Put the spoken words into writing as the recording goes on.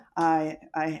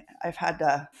I've had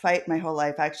to fight my whole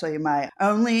life. Actually, my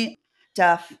only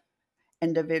deaf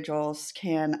individuals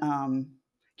can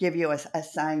give you a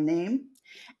sign name.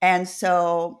 And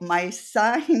so my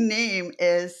sign name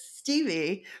is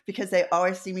Stevie because they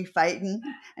always see me fighting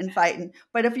and fighting.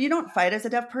 But if you don't fight as a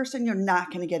deaf person, you're not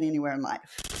going to get anywhere in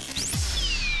life.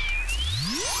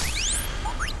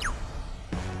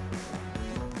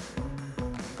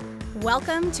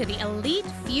 Welcome to the Elite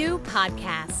Few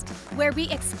podcast, where we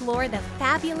explore the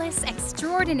fabulous,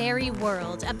 extraordinary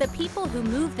world of the people who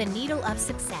move the needle of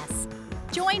success.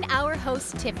 Join our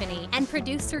host Tiffany and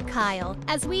producer Kyle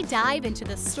as we dive into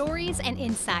the stories and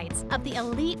insights of the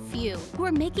elite few who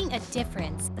are making a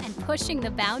difference and pushing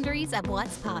the boundaries of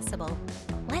what's possible.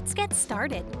 Let's get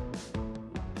started.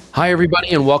 Hi, everybody,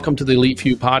 and welcome to the Elite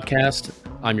Few podcast.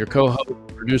 I'm your co-host,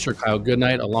 producer Kyle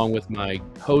Goodnight, along with my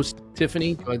host,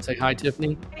 Tiffany. Go ahead and say hi,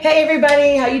 Tiffany. Hey,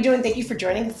 everybody. How you doing? Thank you for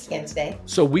joining us again today.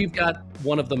 So we've got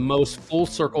one of the most full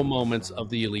circle moments of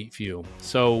the Elite Few.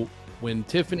 So when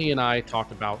Tiffany and I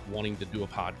talked about wanting to do a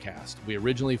podcast, we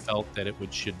originally felt that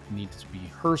should need to be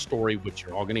her story, which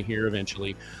you're all going to hear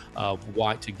eventually, of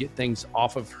why to get things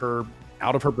out of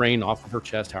her brain, off of her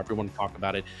chest, however you want to talk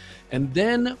about it. And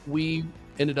then we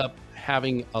ended up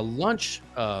having a lunch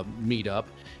meetup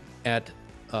at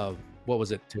what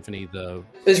was it, Tiffany? It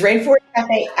was Rainforest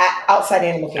Cafe outside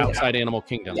Animal Kingdom. Outside Animal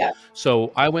Kingdom. Yeah.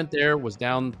 So I went there, was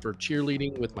down for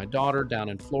cheerleading with my daughter down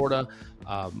in Florida.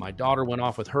 My daughter went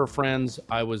off with her friends.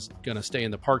 I was going to stay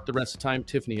in the park the rest of the time.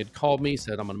 Tiffany had called me,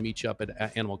 said, I'm going to meet you up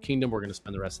at Animal Kingdom. We're going to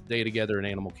spend the rest of the day together in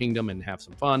Animal Kingdom and have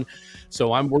some fun.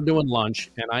 So we're doing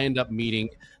lunch, and I end up meeting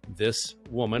this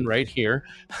woman right here.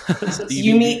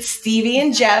 You meet Stevie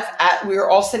and Jeff. We were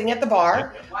all sitting at the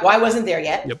bar. Yep. Well, I wasn't there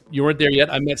yet. Yep, you weren't there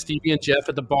yet. I met Stevie and Jeff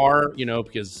at the bar,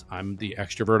 because I'm the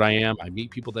extrovert I am. I meet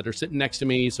people that are sitting next to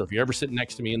me. So if you're ever sitting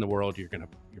next to me in the world, you're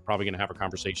probably going to have a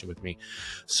conversation with me.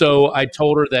 So I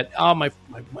told her that, my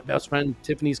best friend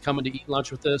Tiffany's coming to eat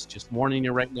lunch with us. Just warning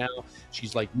you right now.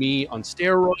 She's like me on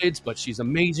steroids, but she's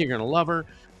amazing. You're going to love her.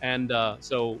 And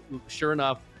so sure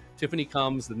enough, Tiffany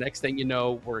comes. The next thing you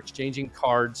know, we're exchanging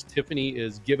cards. Tiffany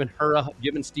is giving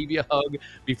Stevie a hug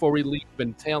before we leave.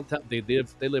 And they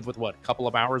live with what, a couple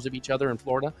of hours of each other in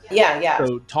Florida? Yeah.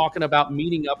 So talking about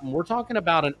meeting up, and we're talking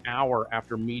about an hour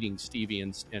after meeting Stevie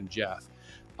and Jeff.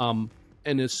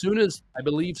 And as soon as I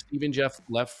believe Stevie and Jeff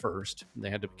left first,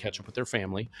 they had to catch up with their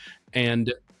family,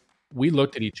 and we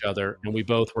looked at each other and we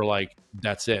both were like,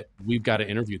 that's it. We've got to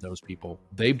interview those people.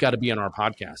 They've got to be on our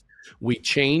podcast. We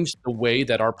changed the way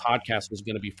that our podcast was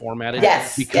going to be formatted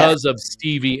because of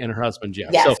Stevie and her husband,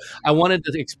 Jeff. Yes. So I wanted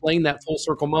to explain that full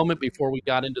circle moment before we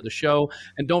got into the show.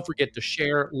 And don't forget to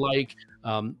share,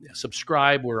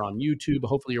 subscribe. We're on YouTube.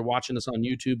 Hopefully you're watching us on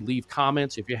YouTube. Leave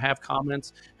comments. If you have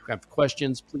comments, if you have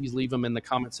questions, please leave them in the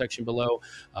comment section below.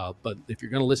 But if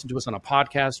you're going to listen to us on a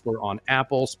podcast, we're on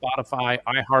Apple, Spotify,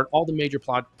 iHeart, all the major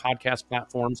podcast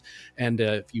platforms. And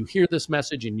if you hear this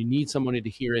message and you need somebody to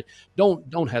hear it,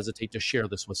 don't hesitate to share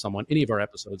this with someone, any of our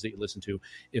episodes that you listen to.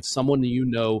 If someone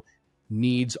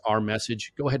needs our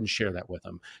message, go ahead and share that with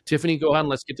them. Tiffany, go ahead and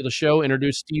let's get to the show.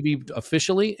 Introduce Stevie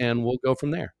officially, and we'll go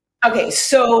from there. Okay,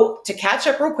 so to catch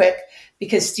up real quick,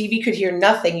 because Stevie could hear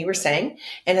nothing you were saying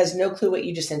and has no clue what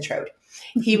you just introed.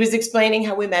 He was explaining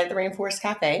how we met at the Rainforest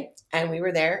Cafe, and we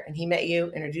were there, and he met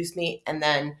you, introduced me, and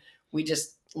then we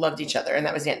just loved each other, and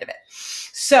that was the end of it.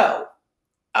 So,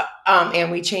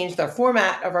 and we changed the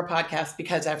format of our podcast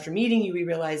because after meeting you, we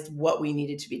realized what we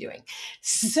needed to be doing.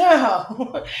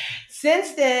 So,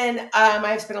 since then,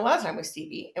 I've spent a lot of time with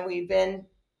Stevie, and we've been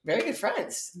very good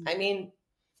friends. I mean,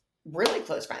 really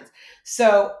close friends.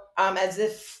 So as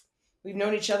if we've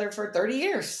known each other for 30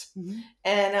 years. Mm-hmm.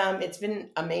 And it's been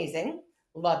amazing.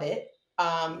 Love it.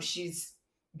 She's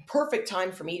perfect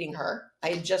time for meeting her.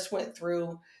 I just went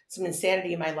through some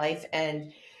insanity in my life.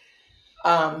 And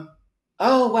oh,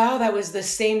 wow, that was the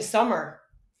same summer.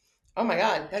 Oh, my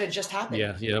God, that had just happened.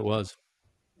 Yeah, it was.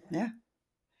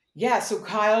 Yeah, so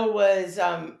Kyle was,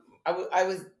 I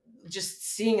was just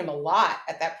seeing him a lot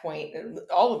at that point.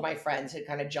 All of my friends had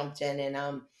kind of jumped in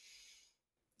and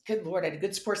good Lord, I had a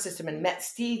good support system and met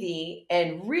Stevie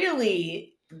and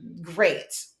really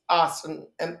great, awesome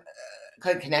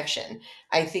good connection.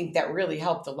 I think that really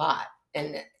helped a lot.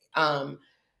 And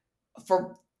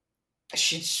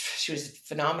she was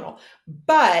phenomenal.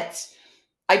 But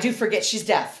I do forget she's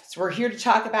deaf. So we're here to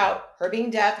talk about her being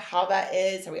deaf, how that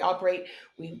is, how we operate.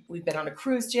 We've been on a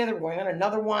cruise together. We're going on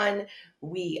another one.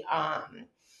 We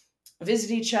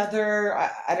visit each other.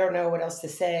 I don't know what else to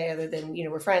say other than,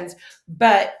 we're friends.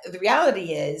 But the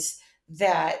reality is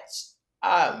that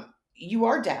you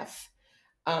are deaf.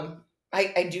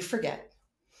 I do forget.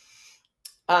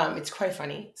 It's quite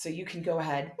funny. So you can go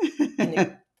ahead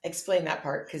and explain that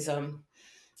part because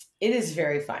it is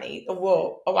very funny.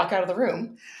 I'll walk out of the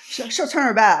room. She'll turn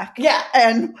her back. Yeah.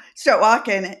 And start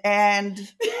walking. And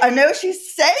I know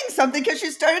she's saying something because she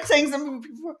started saying something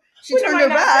before she turned her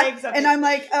back. And I'm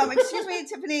like, excuse me,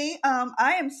 Tiffany,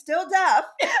 I am still deaf.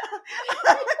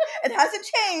 It hasn't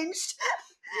changed.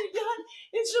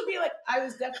 And she'll be like, I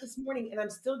was deaf this morning and I'm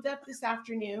still deaf this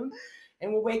afternoon.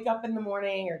 And we'll wake up in the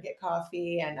morning or get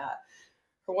coffee, and her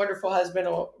wonderful husband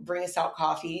will bring us out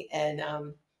coffee, and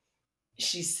I'll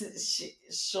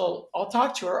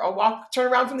talk to her. I'll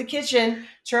turn around from the kitchen,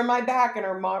 turn my back in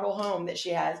her model home that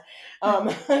she has.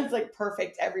 It's like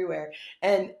perfect everywhere.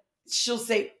 And she'll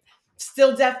say,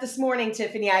 still deaf this morning,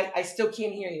 Tiffany. I still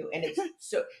can't hear you. And it's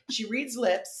so she reads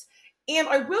lips. And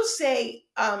I will say,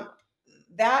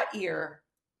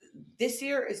 this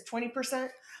ear is 20%.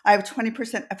 I have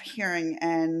 20% of hearing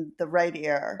in the right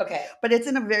ear. Okay. But it's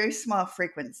in a very small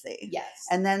frequency. Yes.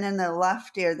 And then in the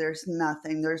left ear, there's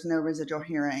nothing. There's no residual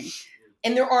hearing.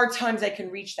 And there are times I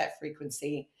can reach that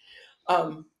frequency.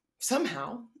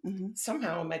 Somehow in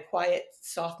my quiet,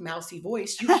 soft, mousy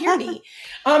voice, you hear me.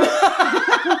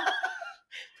 I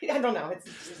don't know.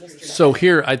 So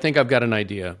here, I think I've got an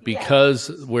idea because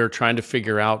we're trying to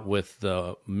figure out with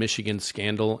the Michigan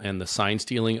scandal and the sign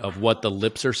stealing of what the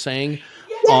lips are saying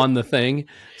on the thing.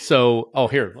 So,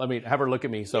 here, let me have her look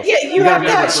at me. So, you have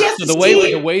that. So the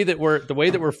way that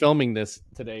we're filming this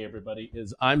today, everybody,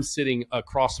 is I'm sitting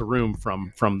across the room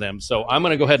from them. So I'm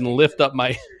going to go ahead and lift up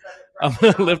my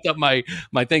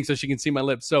thing so she can see my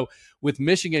lips. So with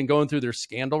Michigan going through their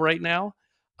scandal right now,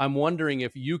 I'm wondering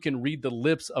if you can read the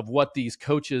lips of what these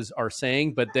coaches are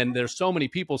saying, but then there's so many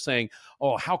people saying,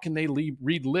 "Oh, how can they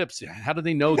read lips? How do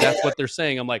they know that's what they're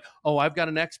saying?" I'm like, "Oh, I've got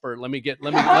an expert. Let me call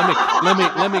Stevie and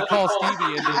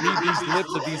to read these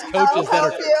lips of these coaches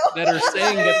that are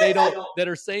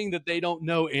saying that they don't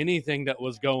know anything that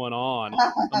was going on."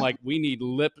 I'm like, "We need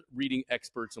lip reading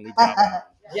experts, and we've got one."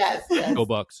 Yes. Go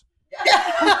Bucks.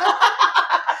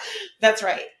 That's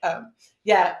right.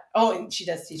 Yeah. Oh, and she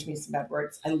does teach me some bad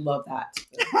words. I love that.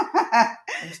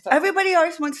 Everybody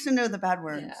always wants to know the bad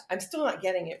words. Yeah. I'm still not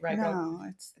getting it right. No,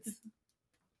 it's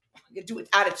you do with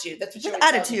attitude. That's what with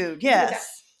attitude.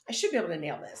 Yes. I should be able to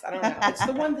nail this. I don't know. It's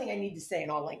the one thing I need to say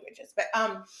in all languages. But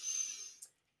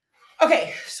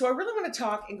okay. So I really want to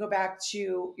talk and go back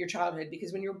to your childhood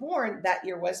because when you were born, that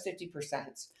year was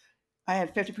 50%. I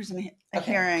had 50%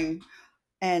 hearing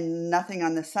and nothing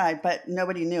on the side, but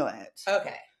nobody knew it.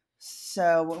 Okay.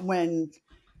 So when...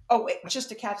 Oh, wait, just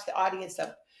to catch the audience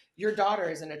up, your daughter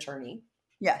is an attorney.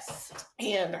 Yes.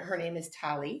 And her name is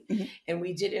Tally, mm-hmm. and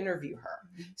we did interview her.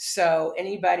 So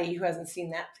anybody who hasn't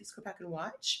seen that, please go back and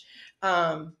watch,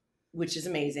 which is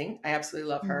amazing. I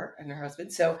absolutely love her and her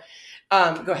husband. So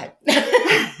go ahead.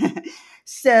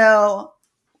 So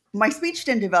my speech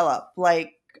didn't develop.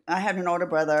 Like, I had an older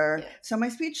brother, so my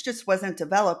speech just wasn't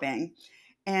developing.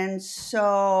 And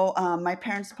so my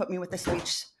parents put me with a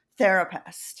speech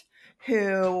therapist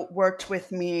who worked with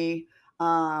me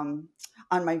on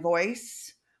my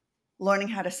voice, learning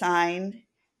how to sign,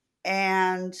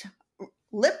 and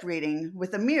lip reading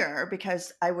with a mirror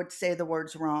because I would say the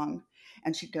words wrong.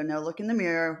 And she'd go, "No, look in the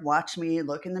mirror, watch me,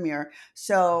 look in the mirror."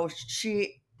 So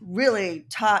she really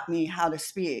taught me how to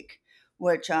speak,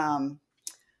 which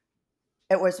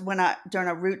it was during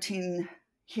a routine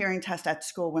hearing test at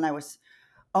school when I was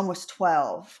almost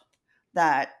 12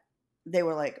 that they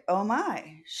were like, "Oh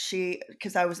my,"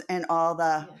 because I was in all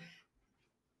the,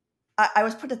 I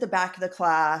was put at the back of the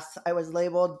class. I was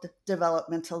labeled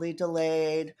developmentally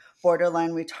delayed,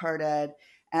 borderline retarded.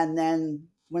 And then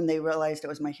when they realized it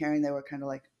was my hearing, they were kind of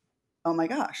like, "Oh my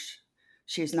gosh,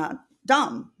 she's not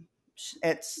dumb.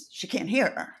 She can't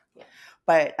hear." Yeah.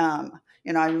 But, I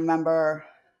remember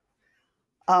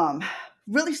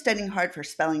really studying hard for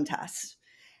spelling tests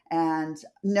and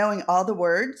knowing all the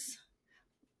words.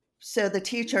 So the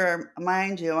teacher,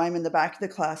 mind you, I'm in the back of the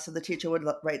class, so the teacher would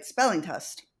write spelling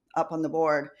test up on the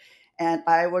board, and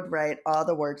I would write all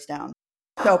the words down.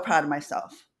 So proud of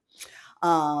myself.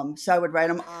 So I would write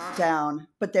them down,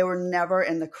 but they were never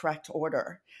in the correct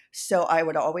order. So I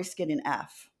would always get an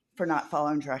F for not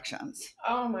following directions.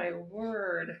 Oh my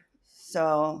word.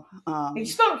 So you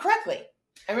spelled them correctly.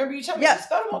 I remember you telling me you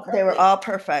spelled them all correctly. They were all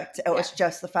perfect. It was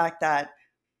just the fact that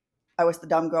I was the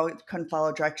dumb girl who couldn't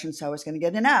follow directions, so I was going to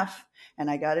get an F, and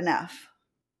I got an F.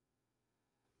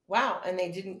 Wow. And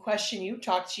they didn't question you,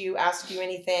 talk to you, ask you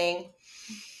anything.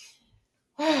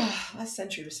 Last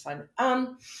century was fun.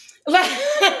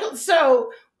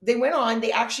 So they went on.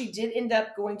 They actually did end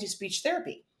up going to speech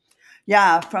therapy.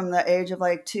 Yeah, from the age of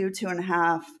like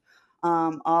 2.5,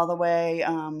 all the way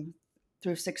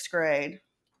through 6th grade.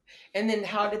 And then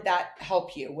how did that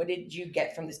help you? What did you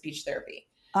get from the speech therapy?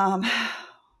 Um,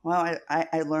 well,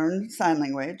 I learned sign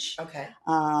language. Okay.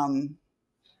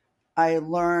 I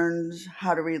learned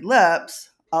how to read lips,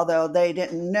 although they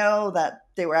didn't know that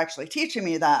they were actually teaching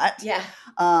me that. Yeah.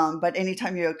 But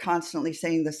anytime you're constantly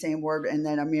saying the same word and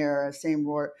then a mirror, same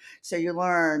word, so you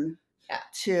learn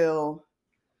to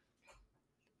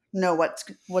know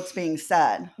what's being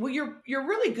said. Well, you're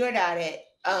really good at it.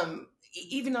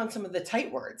 Even on some of the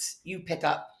tight words, you pick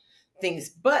up things,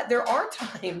 but there are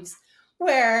times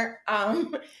where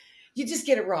you just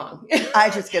get it wrong. I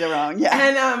just get it wrong. Yeah.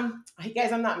 And hey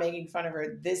guys, I'm not making fun of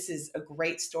her. This is a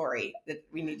great story that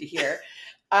we need to hear.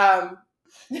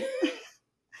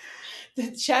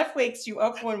 The chef wakes you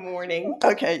up one morning.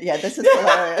 Okay, yeah, this is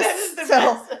hilarious. This is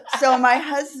the so my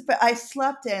husband, I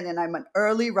slept in, and I'm an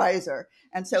early riser,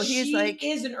 and so he's she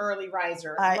is an early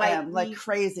riser. I am like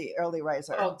crazy early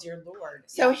riser. Oh dear Lord!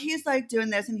 So he's like doing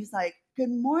this, and he's like,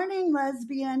 "Good morning,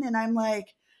 lesbian," and I'm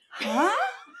like, "Huh?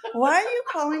 Why are you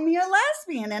calling me a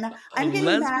lesbian?" And I'm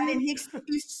getting mad, and he's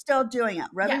still doing it,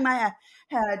 rubbing my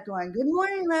head, going, "Good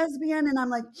morning, lesbian," and I'm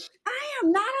like, "I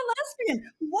am not a lesbian.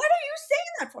 What are you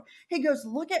saying that for?" He goes,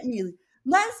 "Look at me,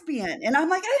 lesbian," and I'm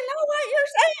like, "I know what you're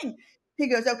saying." He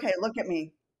goes, "Okay, look at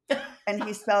me," and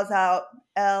he spells out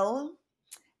LAZYBEAN.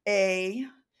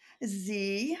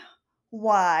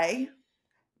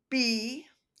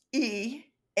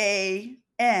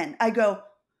 I go,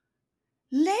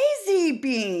 "Lazy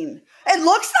bean." It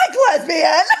looks like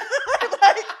lesbian.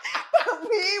 But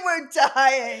we were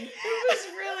dying. It was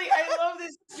really, I love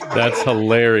this story. That's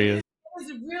hilarious. It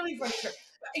was a really funny story.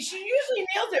 She usually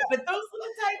nails it, but those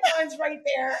little tight ones right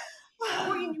there,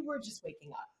 boy, you were just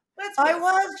waking up. I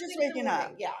was just waking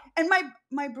up. Yeah. And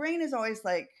my brain is always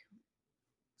like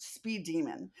speed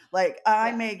demon. Like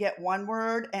I may get one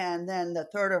word and then the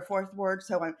third or fourth word.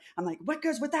 So I'm like, what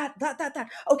goes with that? That.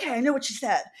 Okay, I know what she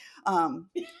said.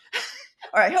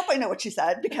 Or I hope I know what she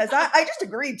said because I just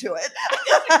agreed to it.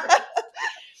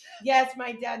 Yes,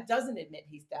 my dad doesn't admit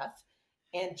he's deaf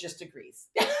and just agrees.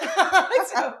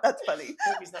 So, that's funny. I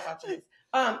hope he's not watching this.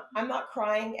 I'm not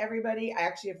crying, everybody. I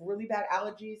actually have really bad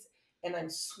allergies and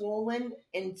I'm swollen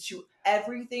into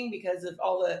everything because of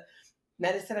all the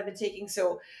medicine I've been taking.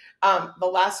 So the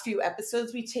last few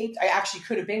episodes we taped, I actually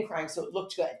could have been crying, so it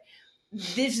looked good.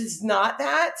 This is not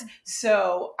that.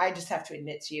 So I just have to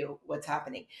admit to you what's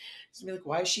happening. So be like,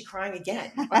 why is she crying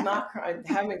again? I'm not crying.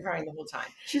 I haven't been crying the whole time.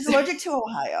 She's allergic to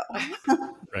Ohio.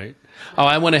 Right. Oh,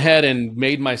 I went ahead and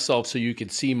made myself so you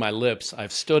could see my lips.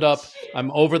 I've stood up.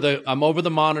 I'm over the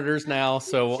monitors now.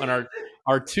 So on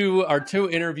our two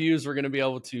interviews, we're going to be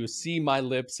able to see my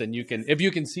lips, and if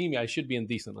you can see me, I should be in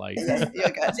decent light.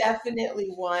 Definitely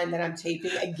one that I'm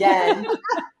taping again,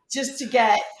 just to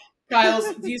get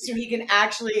Kyle's view so he can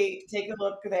actually take a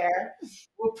look there.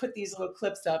 We'll put these little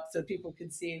clips up so people can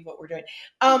see what we're doing.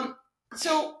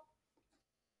 So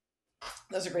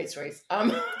those are great stories.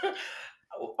 I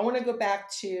want to go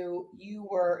back to you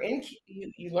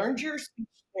learned your speech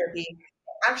therapy,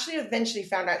 actually eventually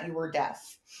found out you were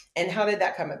deaf. And how did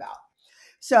that come about?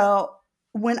 So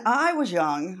when I was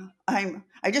young, I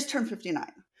just turned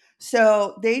 59.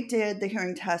 So they did the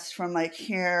hearing test from like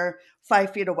here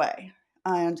 5 feet away.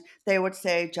 And they would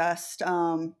say, just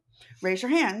raise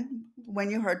your hand when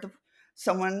you heard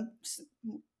someone,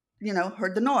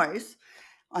 heard the noise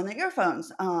on the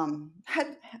earphones, on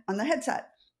the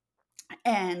headset.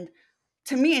 And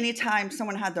to me, anytime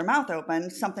someone had their mouth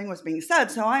open, something was being said.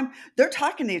 So they're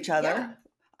talking to each other. Yeah.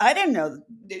 I didn't know.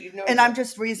 And I'm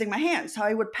just raising my hand. So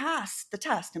I would pass the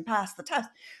test.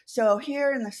 So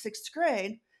here in the 6th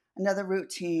grade, another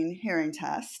routine hearing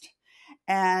test.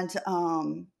 And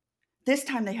this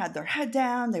time they had their head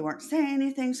down. They weren't saying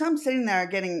anything. So I'm sitting there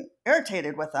getting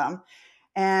irritated with them.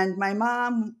 And my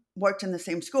mom worked in the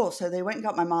same school. So they went and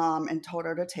got my mom and told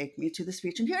her to take me to the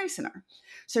speech and hearing center.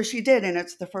 So she did. And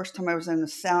it's the first time I was in the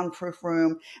soundproof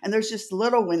room. And there's just a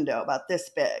little window about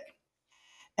this big.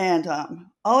 And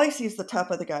all I see is the top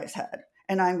of the guy's head.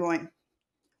 And I'm going,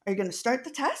 are you going to start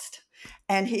the test?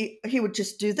 And he would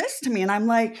just do this to me. And I'm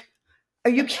like,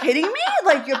 are you kidding me?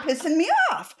 Like, you're pissing me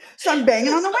off. So I'm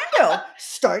banging on the window.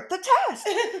 Start the test.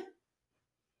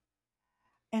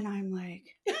 And I'm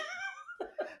like,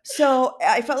 so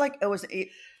I felt like it was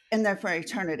in there for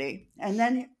eternity. And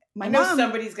then I know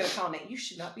somebody's going to comment, you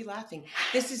should not be laughing.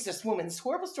 This is this woman's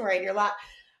horrible story. And you're laughing.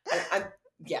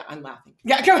 I'm laughing.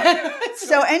 Yeah, go ahead.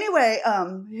 So anyway,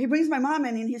 he brings my mom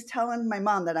in and he's telling my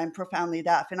mom that I'm profoundly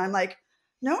deaf. And I'm like,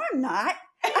 no, I'm not.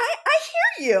 I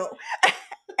hear you.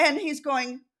 And he's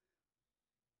going,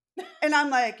 And I'm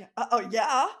like, oh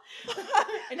yeah.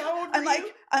 And how old were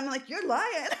you? I'm like, you're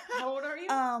lying. How old are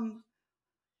you?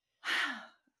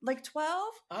 Like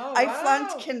 12. Oh, I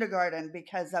flunked wow. kindergarten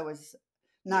because I was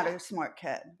not Yeah. a smart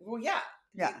kid. Well, yeah.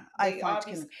 Yeah, I They flunked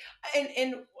obviously, kindergarten.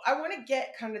 and I want to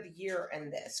get kind of the year in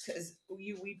this because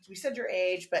we said your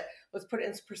age, but let's put it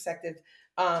into perspective.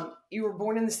 You were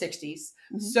born in the 60s.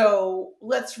 So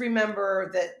let's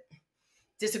remember that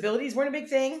disabilities weren't a big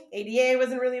thing. ADA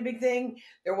wasn't really a big thing.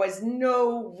 There was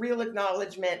no real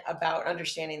acknowledgement about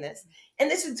understanding this.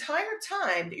 And this entire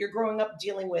time that you're growing up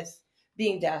dealing with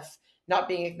being deaf, not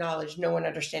being acknowledged, no one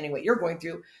understanding what you're going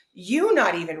through, you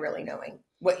not even really knowing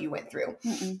what you went through,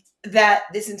 that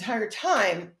this entire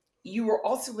time you were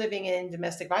also living in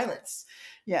domestic violence.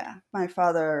 Yeah, my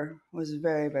father was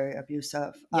very, very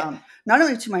abusive. Yeah. Not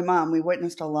only to my mom, we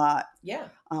witnessed a lot Yeah.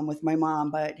 with my mom,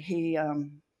 but he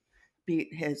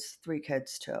beat his 3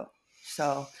 kids too.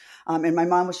 So, and my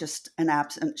mom was just an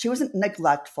absent. She wasn't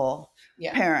neglectful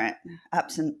Yeah. parent,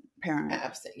 absent parent.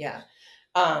 Absent. Yeah.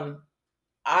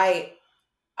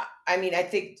 I mean, I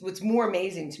think what's more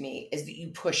amazing to me is that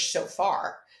you pushed so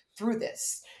far through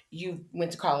this. You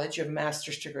went to college, you have a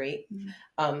master's degree,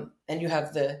 and you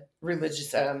have the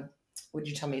religious, what did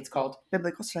you tell me it's called?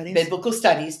 Biblical studies. Biblical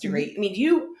studies degree. I mean,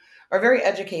 you are very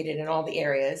educated in all the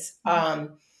areas.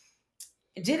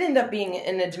 Did end up being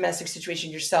in a domestic situation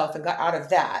yourself and got out of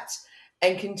that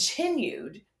and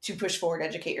continued to push forward,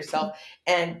 educate yourself,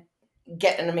 and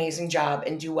get an amazing job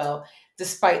and do well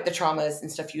despite the traumas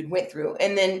and stuff you'd went through,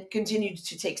 and then continued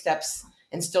to take steps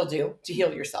and still do to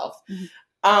heal yourself.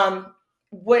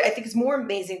 What I think is more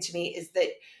amazing to me is that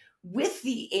with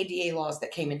the ADA laws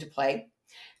that came into play,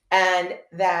 and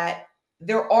that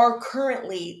there are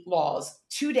currently laws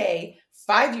today,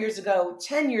 5 years ago,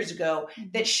 10 years ago,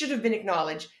 that should have been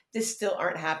acknowledged, that still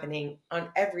aren't happening on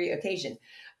every occasion.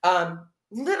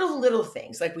 Little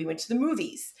things like we went to the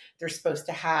movies. They're supposed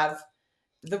to have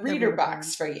the reader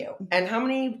box for you. And how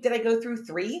many did I go through?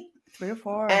 3? 3 or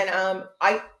 4. And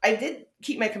I did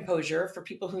keep my composure. For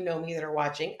people who know me that are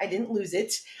watching, I didn't lose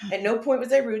it. At no point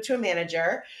was I rude to a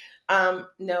manager.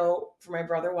 No, for my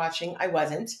brother watching, I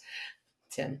wasn't.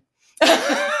 Tim.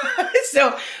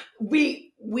 So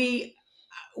we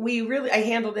really, I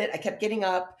handled it. I kept getting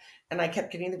up and I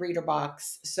kept getting the reader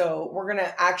box. So we're going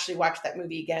to actually watch that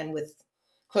movie again with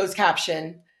closed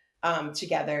caption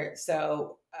together.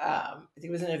 So I think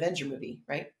it was an Avenger movie,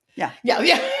 right? Yeah. We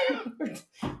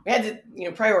had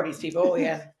to, priorities, people.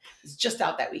 Yeah. It's just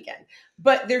out that weekend.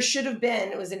 But there should have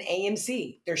been, it was an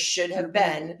AMC. There should have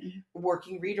been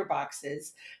working reader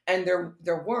boxes, and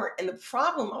there weren't. And the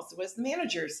problem also was the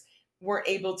managers weren't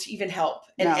able to even help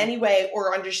in any way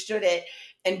or understood it.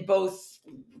 And both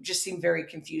just seemed very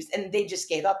confused, and they just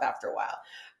gave up after a while.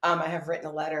 I have written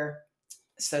a letter,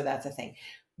 so that's a thing.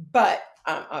 But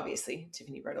obviously,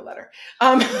 Tiffany wrote a letter.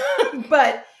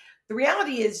 But the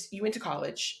reality is you went to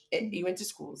college, you went to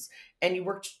schools, and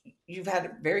you've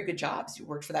had very good jobs. You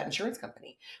worked for that insurance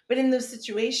company. But in those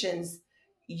situations,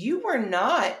 you were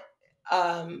not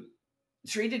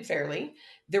treated fairly.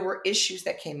 There were issues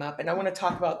that came up. And I want to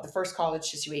talk about the first college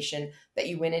situation that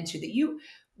you went into, that you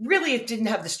really didn't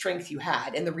have the strength you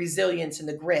had and the resilience and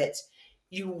the grit.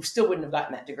 You still wouldn't have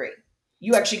gotten that degree.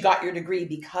 You actually got your degree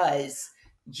because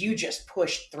you just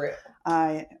pushed through.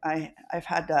 I've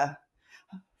had to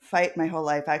fight my whole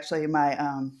life. Actually, my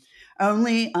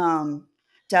only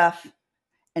deaf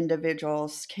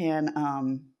individuals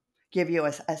can give you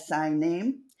a sign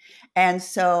name. And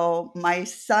so my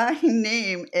sign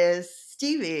name is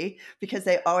Stevie because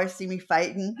they always see me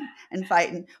fighting and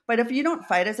fighting. But if you don't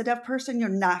fight as a deaf person, you're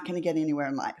not going to get anywhere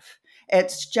in life.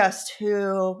 It's just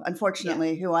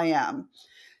unfortunately, who I am.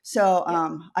 So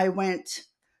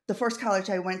the first college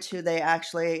I went to, they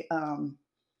actually,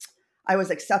 I was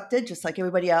accepted just like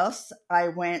everybody else. I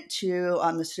went to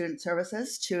the student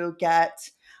services to get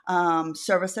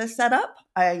services set up.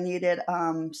 I needed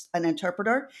an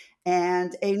interpreter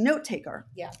and a note taker.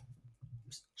 Yeah.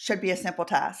 Should be a simple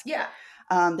task. Yeah.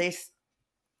 They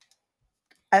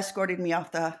escorted me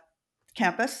off the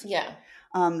campus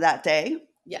that day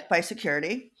by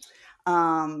security.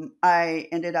 I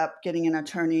ended up getting an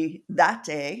attorney that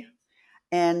day,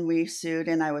 and we sued,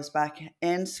 and I was back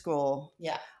in school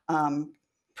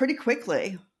pretty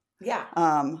quickly. Yeah.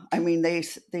 I mean, they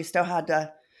still had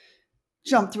to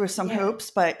jump through some hoops,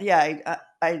 but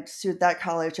I sued that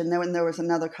college. And then there was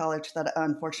another college that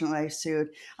unfortunately I sued.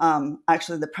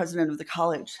 Actually, the president of the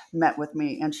college met with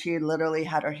me, and she literally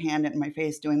had her hand in my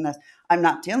face doing this. I'm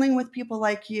not dealing with people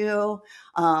like you.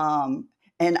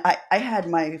 And I had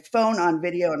my phone on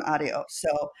video and audio,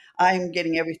 so I'm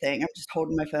getting everything. I'm just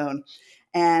holding my phone.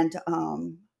 And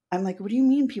I'm like, what do you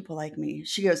mean people like me?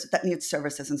 She goes, that needs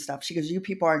services and stuff. She goes, you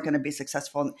people aren't going to be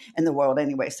successful in the world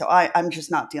anyway. So I'm just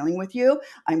not dealing with you.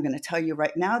 I'm going to tell you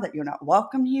right now that you're not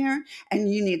welcome here and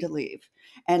you need to leave.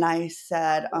 And I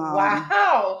said,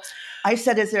 Wow. I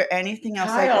said, is there anything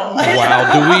else I Kyle. can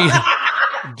Wow.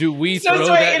 Do we So throw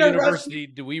sorry to that interrupt. university?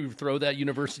 Do we throw that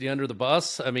university under the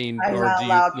bus? I mean, I'm or not do you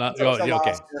allowed not? because there was a Oh,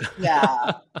 okay. lawsuit.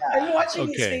 Yeah. I'm watching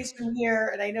his Okay. face from here,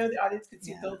 and I know the audience can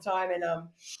see Yeah. the whole time. And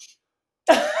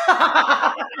So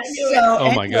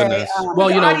Oh my anyway, goodness. the Well,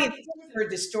 audience hasn't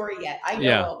heard the story yet. I know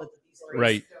Yeah. all the stories.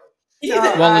 Right. So.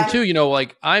 Well, and two,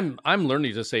 like I'm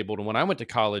learning disabled, and when I went to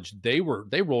college, they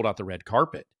rolled out the red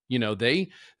carpet.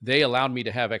 They allowed me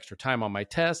to have extra time on my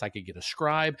test. I could get a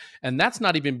scribe, and that's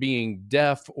not even being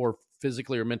deaf or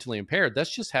physically or mentally impaired.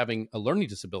 That's just having a learning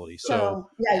disability. So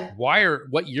yeah,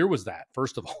 what year was that?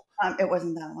 First of all, it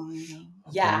wasn't that long ago.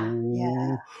 Yeah.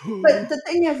 Yeah. But the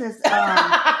thing is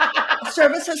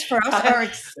services for us are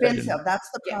expensive. That's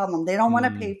the problem. They don't want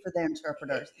to pay for the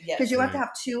interpreters because you have to have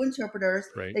 2 interpreters.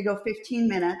 Right. They go 15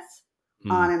 minutes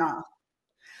on and off.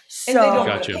 So And they don't want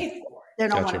Gotcha. to pay for it. they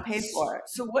don't Gotcha. want to pay for it.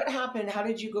 So what happened? How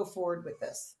did you go forward with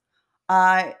this?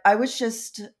 I was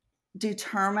just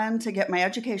determined to get my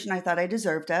education. I thought I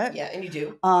deserved it. Yeah, and you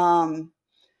do.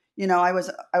 I was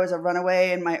a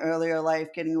runaway in my earlier life,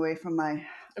 getting away from my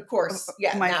Of course.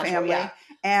 Yeah. my natural, family. yeah.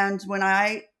 And when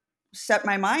I set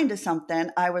my mind to something,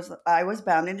 I was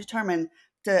bound and determined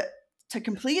to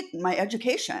complete my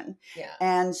education. Yeah.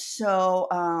 And so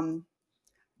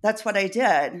that's what I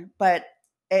did. But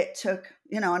it took,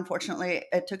 unfortunately,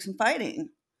 it took some fighting.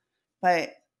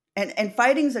 But and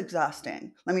fighting's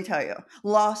exhausting. Let me tell you,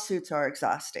 lawsuits are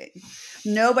exhausting.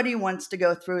 Nobody wants to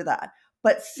go through that.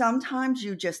 But sometimes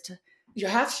you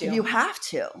have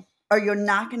to. Or you're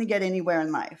not going to get anywhere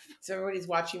in life. So everybody's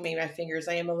watching me, my fingers.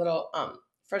 I am a little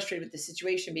frustrated with the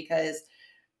situation because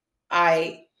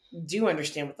I do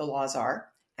understand what the laws are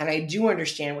and I do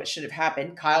understand what should have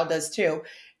happened. Kyle does too.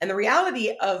 And the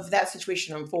reality of that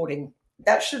situation unfolding,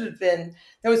 that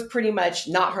was pretty much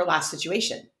not her last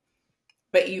situation.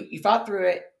 But you fought through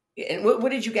it. And what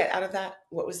did you get out of that?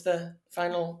 What was the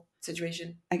final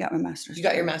situation? I got my master's. You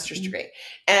got your master's degree.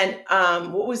 And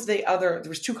what was the other? There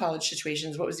was 2 college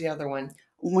situations. What was the other one?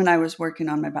 When I was working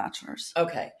on my bachelor's.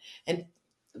 Okay. And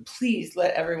please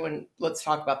let's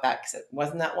talk about that because it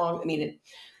wasn't that long. I mean,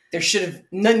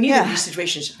 neither of these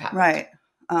situations should have happened. Right.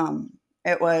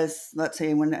 It was, let's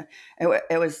see, when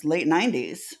it was late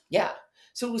 90s. Yeah.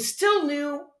 So it was still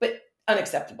new, but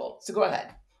unacceptable. So go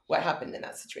ahead. What happened in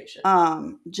that situation?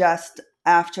 Just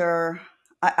after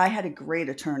I had a great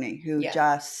attorney who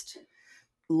just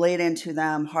laid into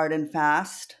them hard and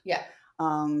fast. Yeah.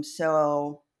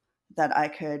 So that I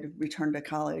could return to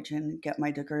college and get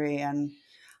my degree. And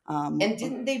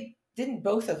didn't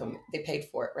both of them, they paid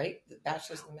for it, right? The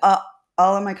bachelor's and the master's?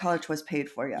 All of my college was paid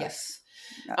for, yes.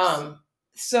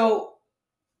 So,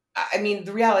 I mean,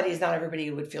 the reality is not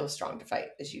everybody would feel strong to fight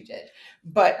as you did.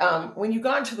 But when you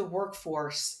got into the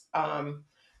workforce, I'm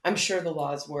sure the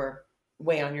laws were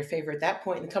way on your favor at that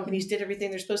point. And the companies did everything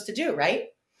they're supposed to do, right?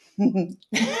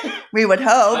 We would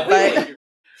hope, but...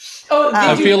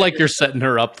 I feel like you're setting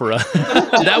her up for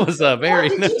that was a very...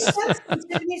 Did you sense the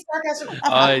Tiffany sarcasm?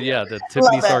 Yeah, the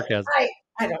Tiffany sarcasm.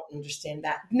 I don't understand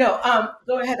that. No,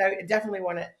 go ahead. I definitely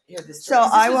want to hear this story. So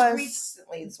I was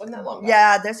recently. This wasn't that long ago.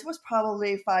 Yeah, this was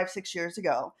probably 5-6 years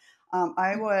ago.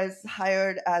 I was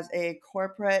hired as a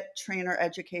corporate trainer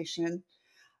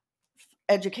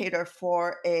educator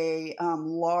for a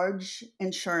large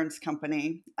insurance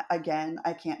company. Again,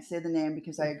 I can't say the name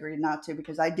because I agreed not to,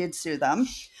 because I did sue them.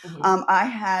 Mm-hmm.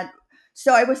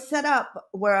 I was set up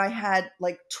where I had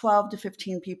like 12 to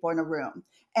 15 people in a room.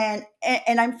 And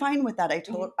I'm fine with that.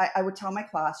 I would tell my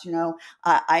class,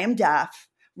 I am deaf.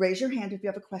 Raise your hand if you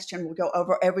have a question. We'll go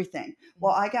over everything.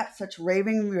 Well, I got such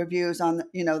raving reviews on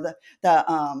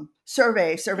the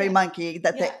Survey Monkey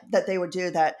that they would do,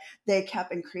 that they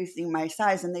kept increasing my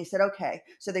size. And they said, okay.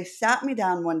 So they sat me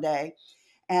down one day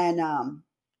and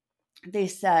they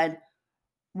said,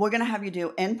 we're going to have you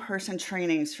do in-person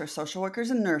trainings for social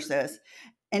workers and nurses,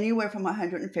 anywhere from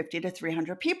 150 to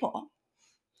 300 people.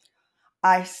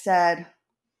 I said,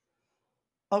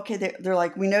 okay, they're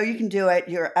like, we know you can do it.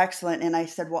 You're excellent. And I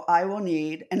said, well, I will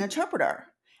need an interpreter.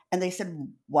 And they said,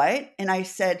 what? And I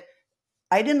said,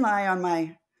 I didn't lie on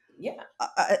my,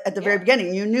 at the very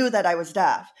beginning. You knew that I was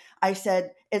deaf. I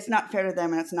said, it's not fair to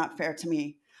them and it's not fair to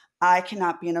me. I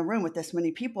cannot be in a room with this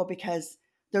many people because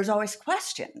there's always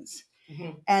questions.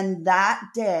 Mm-hmm. And that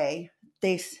day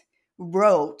they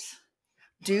wrote,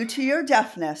 due to your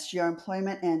deafness, your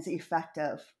employment ends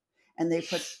effective. And they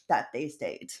put that day's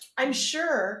date. I'm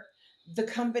sure the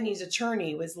company's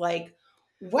attorney was like,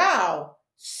 wow,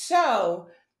 so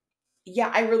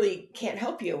yeah, I really can't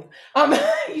help you. They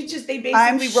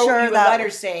I'm basically wrote sure you a that letter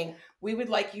saying, we would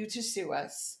like you to sue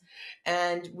us.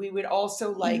 And we would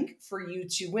also like for you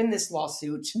to win this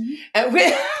lawsuit. Mhm. And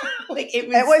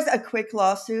It was a quick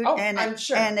lawsuit, oh, and I'm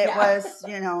sure. and it Yeah. was, it was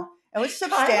Kyle, your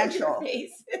substantial.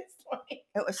 face is like,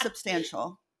 It was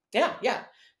substantial. yeah, yeah,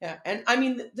 yeah. And I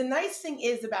mean, the nice thing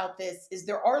is about this is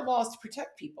there are laws to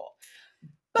protect people.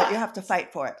 But you have to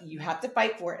fight for it. You have to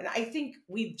fight for it. And I think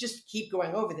we just keep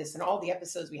going over this in all the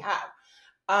episodes we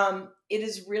have. It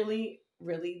is really,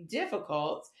 really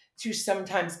difficult to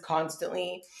sometimes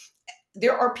constantly.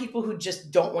 There are people who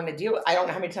just don't want to deal with. I don't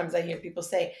know how many times I hear people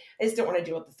say, I just don't want to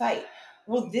deal with the fight.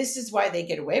 Well, this is why they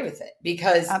get away with it,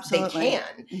 because Absolutely. they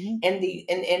can. Mhm. And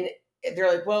they're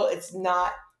like, well, it's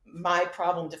not my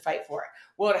problem to fight for it.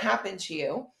 Well, it happened to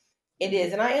you. It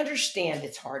is. And I understand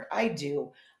it's hard. I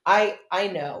do. I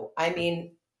know. I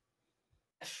mean,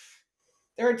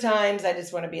 there are times I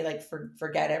just want to be like,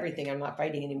 forget everything. I'm not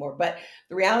fighting anymore. But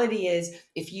the reality is,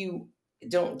 if you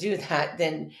don't do that,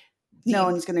 then No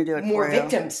one's going to do it more for you.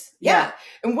 victims. Yeah.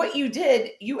 And what you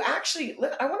did, you actually,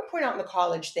 I want to point out in the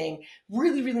college thing,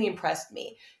 really, really impressed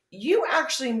me. You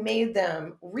actually made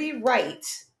them rewrite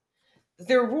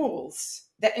their rules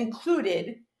that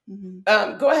included,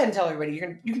 go ahead and tell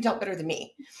everybody. You can tell it better than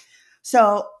me.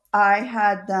 So I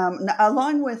had them,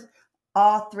 along with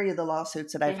all three of the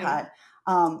lawsuits that I've had,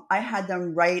 I had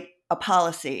them write a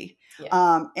policy.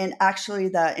 Yeah. And actually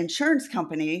the insurance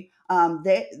company,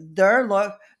 they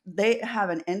have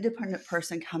an independent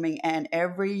person coming in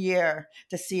every year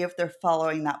to see if they're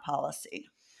following that policy.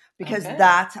 Because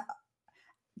that,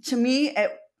 to me,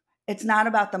 it's not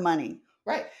about the money.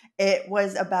 Right. It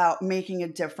was about making a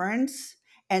difference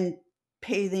and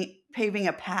paving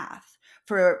a path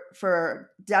for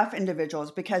deaf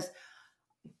individuals, because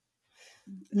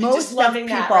most just loving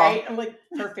deaf that, people, right? I'm like,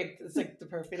 perfect. It's like the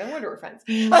perfect. I wonder we're friends.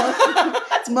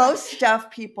 Most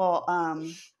deaf people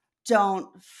don't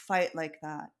fight like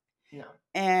that. No.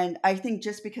 And I think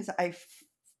just because I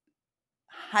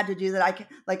had to do that,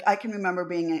 I can remember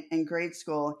being in grade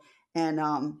school, and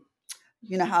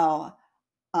you know how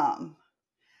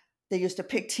they used to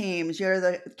pick teams. You're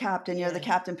the captain. You're the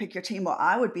captain. Pick your team. Well,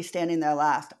 I would be standing there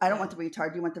last. I don't want the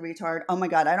retard. You want the retard? Oh my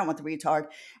God, I don't want the retard.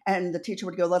 And the teacher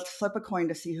would go, let's flip a coin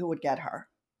to see who would get her.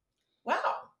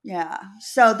 Wow. Yeah.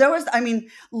 So there was,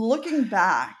 looking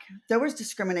back, there was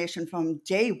discrimination from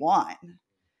day one. Wow.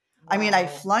 I mean, I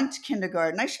flunked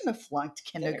kindergarten. I shouldn't have flunked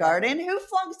kindergarten. Who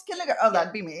flunks kindergarten? Oh,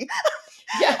 that'd be me.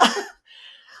 Yeah.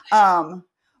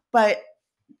 But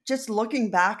just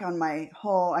looking back on my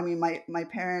whole, my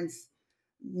parents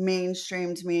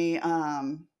mainstreamed me.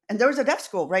 And there was a deaf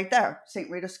school right there, St.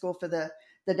 Rita's School for the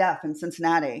Deaf in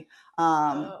Cincinnati.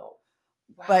 Wow.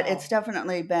 But it's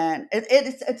definitely been,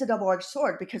 it's a double-edged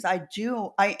sword, because I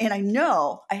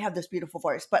know I have this beautiful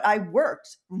voice, but I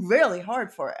worked really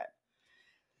hard for it.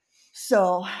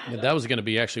 So that was going to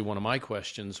be actually one of my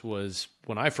questions. Was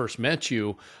when I first met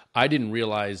you, I didn't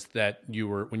realize that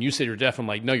when you said you're deaf, I'm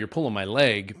like, no, you're pulling my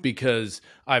leg, because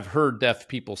I've heard deaf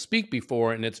people speak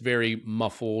before, and it's very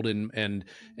muffled and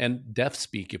deaf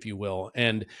speak, if you will.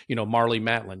 And, Marley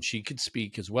Matlin, she could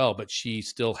speak as well, but she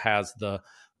still has the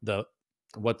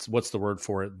what's the word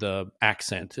for it? The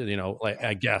accent,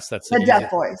 I guess that's the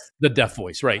deaf voice. The deaf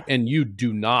voice, right? And you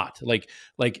do not like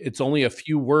it's only a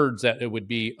few words that it would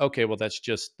be, okay, well, that's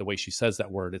just the way she says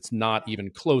that word. It's not even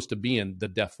close to being the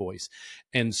deaf voice.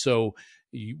 And so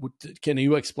can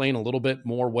you explain a little bit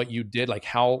more what you did? Like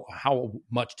how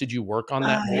much did you work on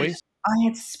that voice? I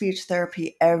had speech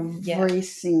therapy every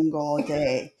single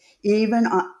day, even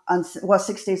on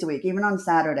 6 days a week. Even on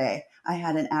Saturday, I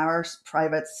had an hour's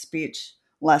private speech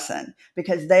lesson,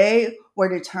 because they were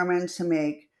determined to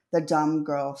make the dumb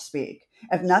girl speak.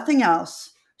 If nothing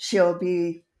else, she'll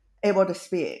be able to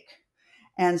speak.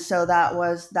 And so that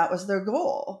was their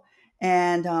goal.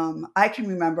 And I can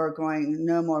remember going,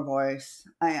 no more voice.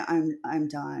 I'm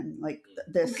done. Like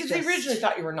this. Because they originally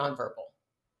thought you were nonverbal.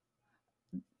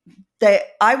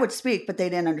 I would speak, but they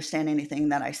didn't understand anything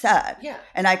that I said. Yeah.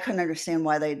 And I couldn't understand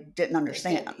why they didn't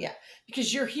understand. Yeah.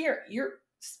 Because you're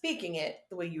speaking it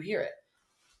the way you hear it.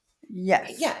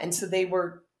 Yes. Yeah. And so they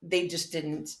just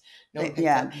didn't know.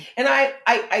 Yeah. And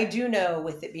I do know,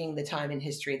 with it being the time in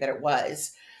history that it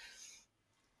was,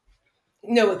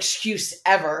 no excuse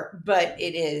ever, but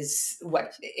it is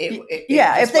what it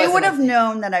if they would have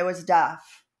known that I was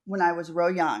deaf when I was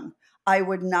real young, I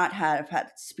would not have had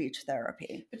speech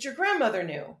therapy. But your grandmother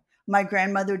knew. My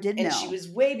grandmother did know. And she was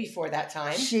way before that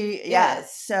time.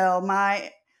 Yes. So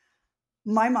my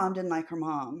mom didn't like her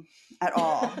mom at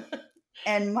all.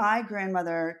 And my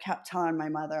grandmother kept telling my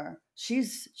mother,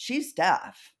 she's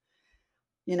deaf,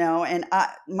 and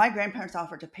my grandparents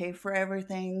offered to pay for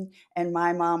everything. And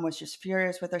my mom was just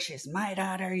furious with her. She's my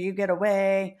daughter, you get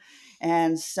away.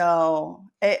 And so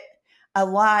a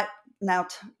lot now,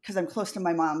 because I'm close to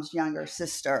my mom's younger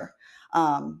sister,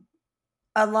 a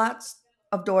lot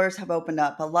of doors have opened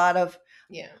up. A lot of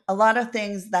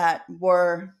things that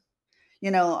were,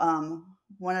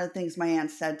 one of the things my aunt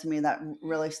said to me that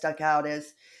really stuck out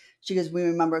is she goes, we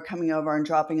remember coming over and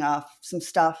dropping off some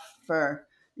stuff for,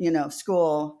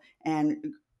 school. And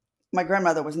my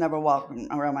grandmother was never walking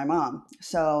around my mom.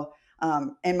 So,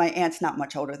 and my aunt's not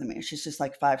much older than me. She's just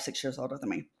like 5-6 years older than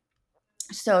me.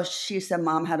 So she said,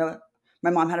 my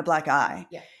mom had a black eye.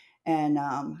 Yeah. And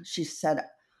she said,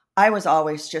 I was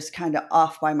always just kind of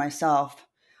off by myself.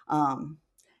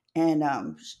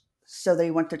 And so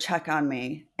they went to check on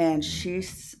me. And she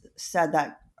said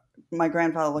that my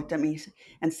grandfather looked at me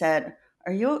and said,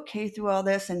 are you okay through all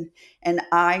this? And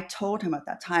I told him at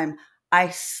that time, I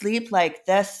sleep like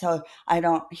this so I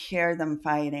don't hear them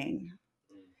fighting.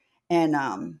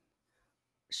 And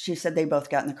she said they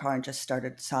both got in the car and just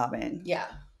started sobbing. Yeah.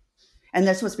 And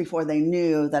this was before they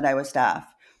knew that I was deaf.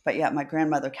 But yet my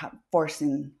grandmother kept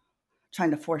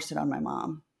trying to force it on my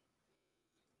mom.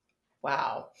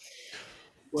 Wow.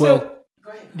 Well, So,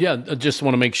 go ahead. Yeah, I just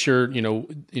want to make sure,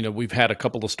 we've had a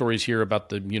couple of stories here about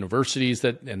the universities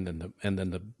and then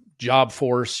the job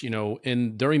force,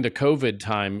 and during the COVID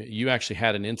time, you actually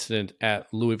had an incident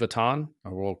at Louis Vuitton.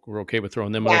 We're okay with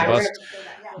throwing them under the bus.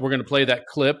 We're going to play that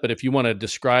clip, but if you want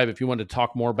to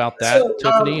talk more about that,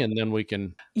 Tiffany, and then we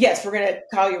can. Yes, we're going to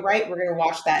call you right. We're going to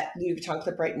watch that Louis Vuitton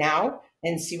clip right now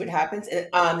and see what happens.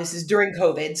 And this is during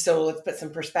COVID, so let's put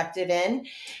some perspective in.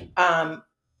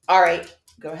 All right,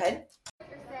 go ahead.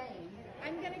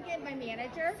 I'm gonna get my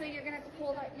manager, so you're gonna have to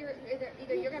pull that.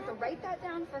 Either you're gonna have to write that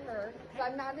down for her. So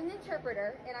I'm not an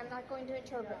interpreter, and I'm not going to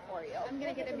interpret for you. I'm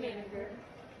gonna get a manager.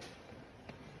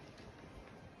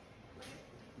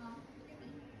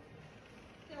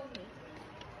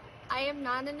 I am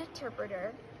not an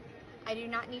interpreter. I do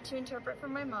not need to interpret for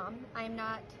my mom. I am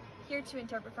not here to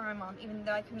interpret for my mom, even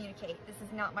though I communicate. This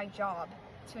is not my job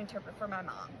to interpret for my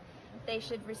mom. They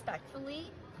should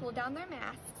respectfully pull down their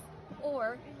masks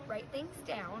or write things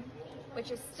down, which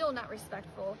is still not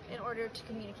respectful, in order to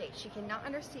communicate. She cannot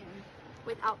understand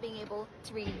without being able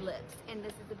to read lips, and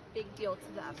this is a big deal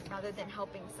to them rather than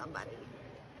helping somebody.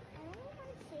 I want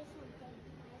to say something.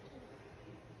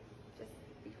 Just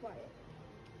be quiet.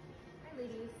 Hi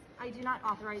ladies, I do not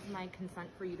authorize my consent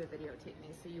for you to videotape me,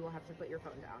 so you will have to put your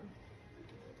phone down.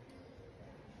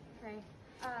 Okay.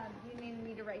 You need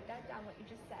me to write that down, what you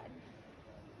just said.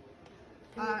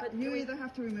 You either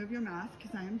have to remove your mask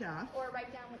because I am deaf, Or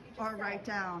write down what you just or said. write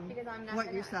down because I'm not what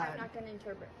gonna, you said. I'm not going to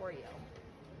interpret for you.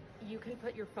 You can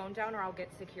put your phone down or I'll get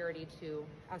security to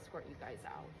escort you guys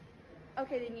out.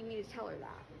 Okay, then you need to tell her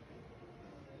that.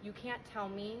 You can't tell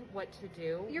me what to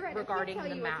do You're right, I can't regarding tell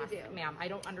the you what mask, to do. ma'am. I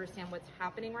don't understand what's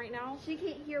happening right now. She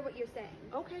can't hear what you're saying.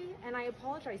 Okay, and I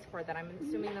apologize for that. I'm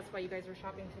assuming that's why you guys are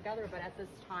shopping together, but at this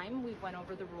time we went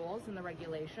over the rules and the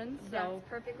regulations. So That's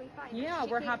perfectly fine. yeah,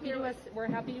 She we're can't happy hear to what- we're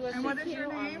happy to And what assist is you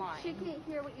your name? online. She can't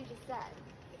hear what you just said.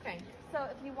 Okay. So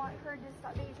if you want her to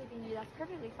stop videotaping you, that's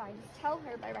perfectly fine. Just tell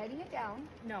her by writing it down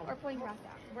No. or pulling your mask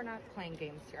down. We're not playing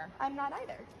games here. I'm not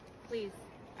either. Please,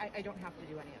 I don't have to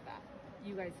do any of that.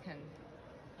 You guys can.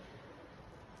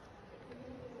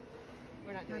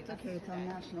 We're not doing That's okay. this It's on today.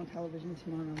 national television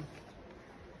tomorrow.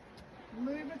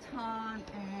 Louis Vuitton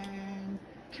and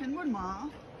Kenwood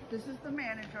Mall. This is the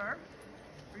manager.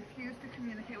 Refused to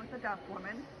communicate with the deaf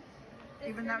woman,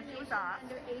 even though she was deaf.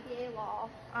 Under ADA law.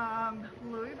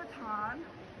 Louis Vuitton.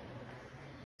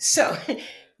 So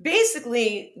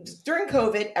basically, during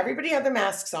COVID, everybody had their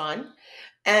masks on.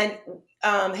 And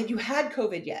had you had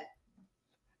COVID yet?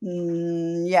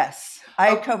 Yes,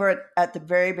 I cover it at the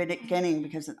very beginning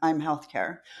because I'm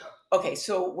healthcare. Okay,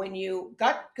 so when you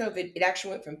got COVID, it actually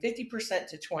went from 50%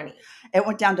 to 20. It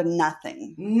went down to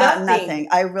nothing. Nothing. Nothing.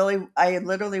 I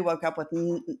literally woke up with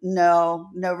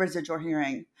no residual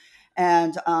hearing,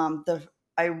 and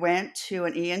I went to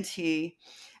an ENT,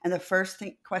 and the first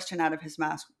question out of his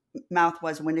mouth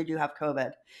was, "When did you have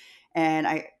COVID?" And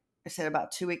I said,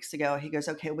 "About 2 weeks ago." He goes,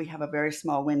 "Okay, we have a very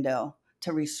small window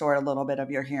to restore a little bit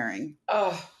of your hearing."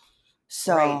 Oh,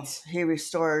 So right. he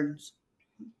restored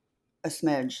a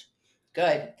smidge.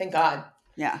 Good. Thank God.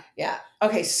 Yeah. Yeah.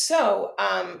 Okay, so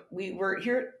we were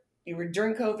here. You were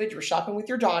during COVID. You were shopping with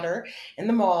your daughter in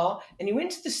the mall, and you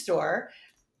went to the store,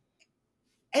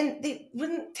 and they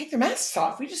wouldn't take their masks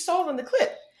off. We just saw it on the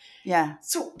clip. Yeah.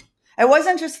 So It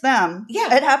wasn't just them.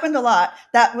 Yeah. It happened a lot.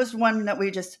 That was one that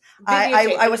we just,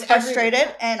 Videotape. I It was was every- frustrated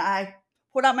yeah. and I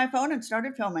put out my phone and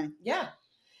started filming. Yeah.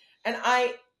 And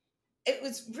it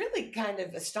was really kind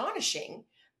of astonishing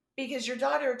because your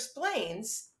daughter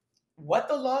explains what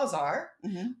the laws are,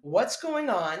 what's going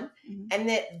on, and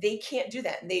that they can't do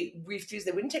that. And they refuse.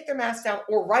 They wouldn't take their mask down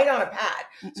or write on a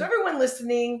pad. So everyone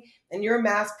listening, and you're a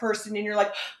mask person, and you're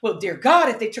like, well, dear God,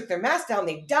 if they took their mask down,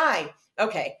 they'd die.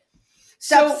 Okay.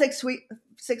 Step 6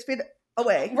 feet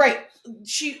away. Right.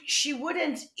 She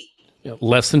wouldn't.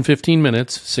 Less than 15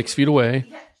 minutes, 6 feet away.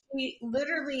 Yeah, she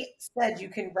literally said you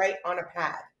can write on a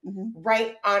pad.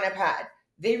 Write on a pad.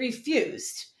 They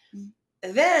refused.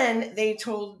 Then they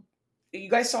told, you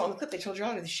guys saw in the clip, they told your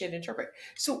daughter that she had to interpret.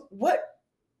 So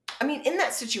in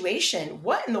that situation,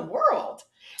 what in the world?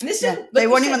 And this is, they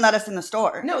wouldn't even let us in the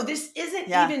store. No, this isn't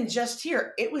even just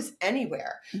here. It was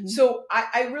anywhere. So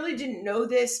I really didn't know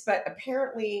this, but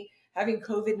apparently having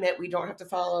COVID meant we don't have to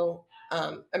follow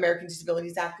American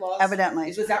Disabilities Act laws.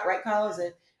 Evidently. Was that right, Kyle? As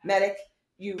a medic,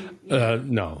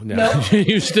 no.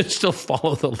 You should still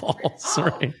follow the laws,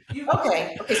 right?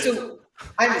 Okay. So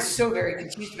I was so very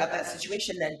confused about that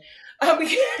situation then.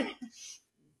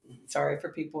 Sorry for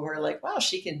people who are like, wow,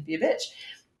 she can be a bitch.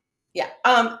 Yeah.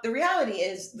 The reality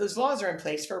is those laws are in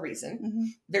place for a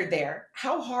reason. They're there.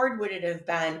 How hard would it have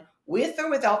been with or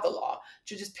without the law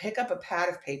to just pick up a pad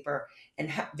of paper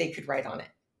and they could write on it?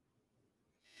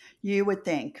 You would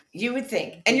think.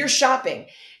 And you're shopping.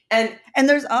 And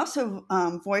there's also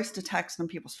voice to text on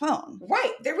people's phone.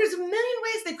 Right. There was a million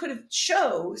ways they could have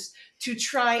chose to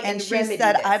try and she remedy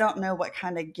said, this. I don't know what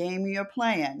kind of game you're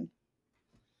playing.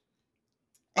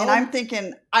 And I'm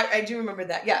thinking. I do remember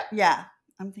that. Yeah. Yeah.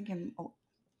 I'm thinking.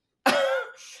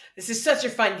 This is such a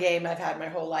fun game I've had my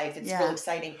whole life. It's real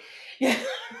exciting. Yeah.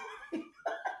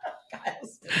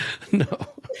 No.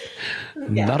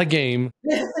 Not a game.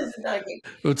 This is not a game.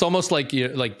 It's almost like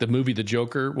the movie The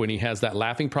Joker when he has that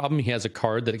laughing problem. He has a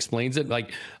card that explains it.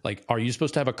 Like, are you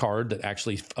supposed to have a card that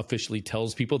actually officially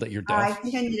tells people that you're deaf? I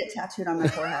think I need it tattooed on my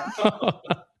forehead.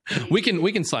 We can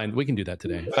do that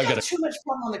today. We had too much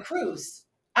fun on the cruise.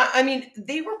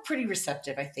 They were pretty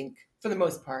receptive, I think, for the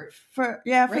most part. For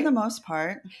the most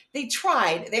part, they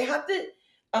tried. They had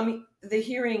the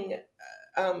hearing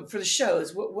for the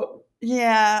shows. What?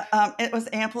 Yeah, it was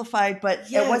amplified, but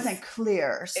it wasn't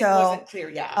clear. So it wasn't clear.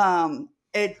 Yeah.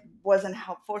 It wasn't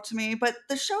helpful to me, but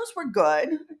the shows were good.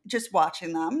 Just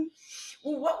watching them.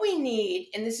 Well, what we need,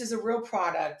 and this is a real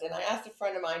product, and I asked a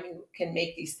friend of mine who can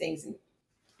make these things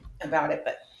about it,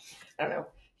 but I don't know.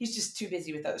 He's just too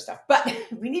busy with other stuff. But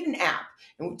we need an app.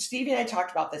 And Stevie and I talked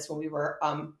about this when we were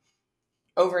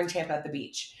over in Tampa at the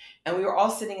beach. And we were all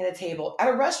sitting at a table at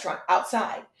a restaurant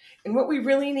outside. And what we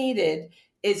really needed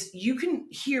is you can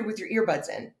hear with your earbuds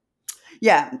in.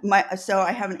 Yeah. So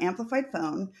I have an amplified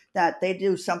phone that they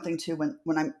do something to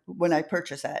when I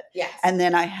purchase it. Yes. And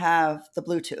then I have the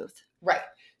Bluetooth. Right.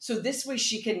 So this way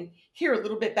she can hear a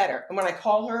little bit better. And when I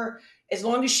call her, as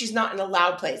long as she's not in a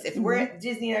loud place. If we're at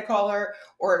Disney and I call her,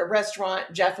 or at a restaurant,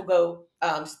 Jeff will go,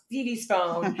 Stevie's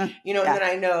phone, and then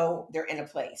I know they're in a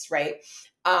place, right?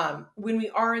 When we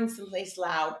are in some place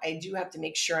loud, I do have to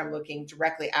make sure I'm looking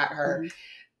directly at her.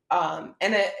 And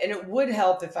it would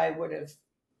help if I would have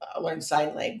learned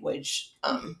sign language,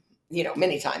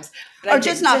 many times. But or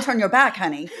just not turn your back,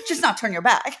 honey. Just not turn your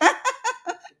back.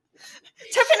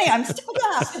 Tiffany, I'm still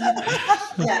back.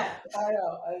 Yeah, I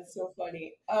know. It's so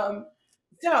funny.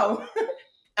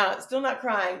 Still not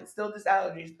crying, still just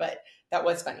allergies, but that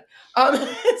was funny.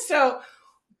 So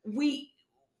we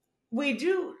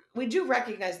do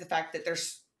recognize the fact that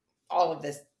there's all of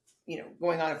this,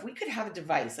 going on. If we could have a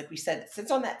device, like we said, that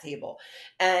sits on that table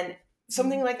and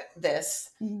something like this,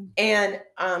 and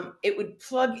it would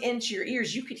plug into your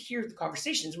ears, you could hear the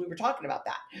conversations. We were talking about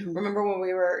that. Remember when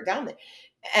we were down there?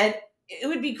 And it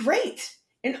would be great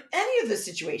in any of the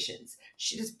situations.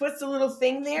 She just puts a little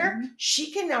thing there.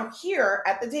 She can now hear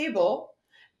at the table.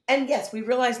 And yes, we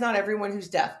realize not everyone who's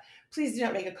deaf. Please do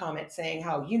not make a comment saying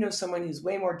how you know someone who's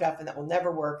way more deaf and that will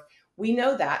never work. We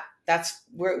know that. That's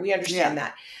where we understand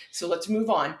that. So let's move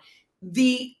on.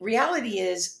 The reality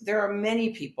is there are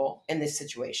many people in this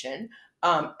situation,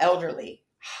 elderly.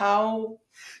 What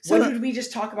did we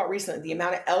just talk about recently? The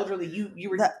amount of elderly you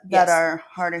were that are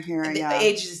hard of hearing. The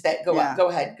ages that go up. Go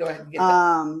ahead. And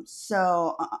get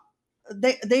so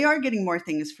they are getting more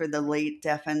things for the late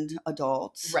deafened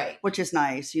adults, right? Which is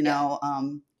nice,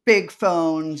 big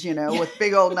phones, with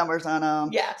big old numbers on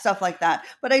them, stuff like that.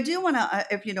 But I do want to,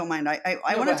 if you don't mind, I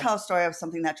want to tell a story of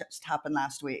something that just happened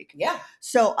last week. Yeah.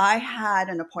 So I had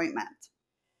an appointment.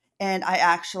 And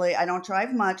I don't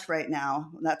drive much right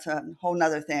now. That's a whole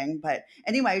nother thing. But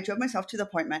anyway, I drove myself to the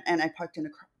appointment and I parked in a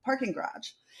parking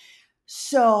garage.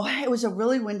 So it was a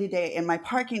really windy day and my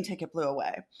parking ticket blew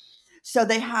away. So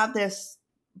they have this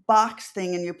box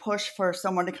thing and you push for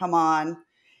someone to come on,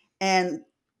 and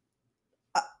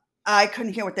I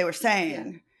couldn't hear what they were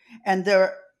saying. And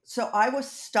so I was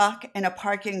stuck in a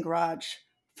parking garage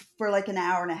for like an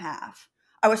hour and a half.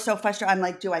 I was so frustrated. I'm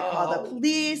like, do I call the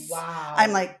police? Wow.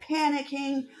 I'm like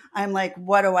panicking. I'm like,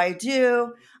 what do I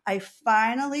do? I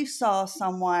finally saw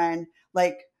someone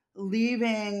like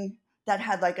leaving that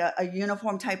had like a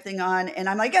uniform type thing on. And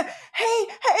I'm like, hey,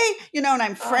 and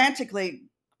I'm frantically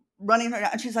running her down.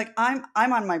 And she's like, I'm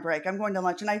on my break. I'm going to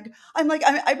lunch. And I'm like,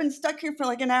 I've been stuck here for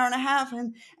like an hour and a half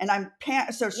and I'm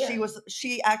so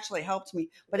she actually helped me,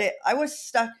 but I was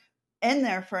stuck in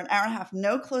there for an hour and a half,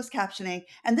 no closed captioning.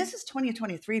 And this is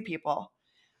 2023, people.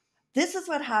 This is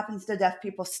what happens to deaf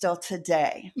people still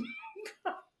today.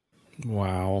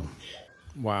 Wow.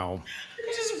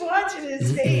 Just watching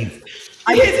his face.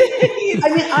 I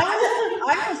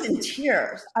was in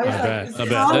tears. I was like,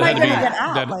 how am I going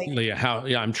to get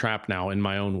out? I'm trapped now in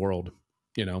my own world,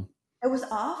 It was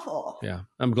awful. Yeah.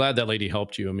 I'm glad that lady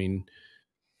helped you. I mean,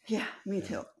 yeah, me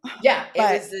too. Yeah.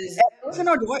 It was an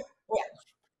ordeal.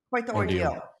 Quite the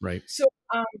ordeal. Right. So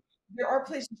there are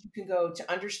places you can go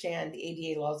to understand the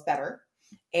ADA laws better.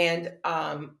 And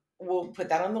we'll put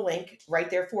that on the link right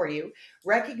there for you.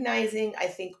 Recognizing, I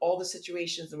think, all the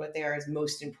situations and what they are is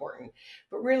most important.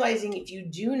 But realizing if you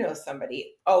do know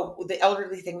somebody, the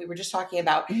elderly thing we were just talking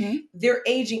about, they're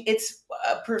aging. It's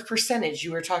a percentage.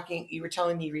 You were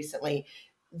telling me recently,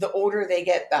 the older they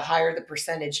get, the higher the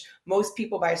percentage. Most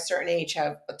people by a certain age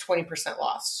have a 20%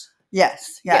 loss.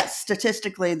 Yes.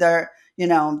 Statistically, there's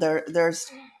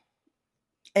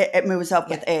it moves up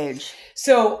with age.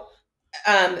 So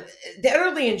the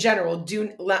elderly in general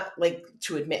do not like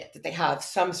to admit that they have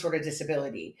some sort of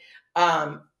disability,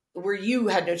 where you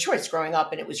had no choice growing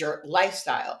up and it was your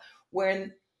lifestyle.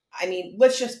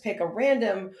 Let's just pick a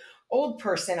random old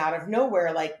person out of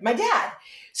nowhere, like my dad.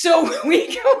 So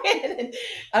we go in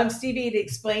and Stevie had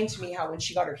explained to me how when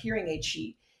she got her hearing aid,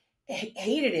 she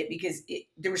hated it because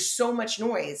there was so much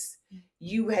noise.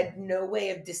 You had no way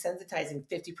of desensitizing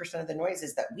 50% of the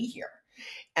noises that we hear.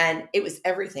 And it was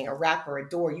everything, a rap or a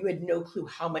door. You had no clue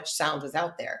how much sound was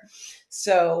out there.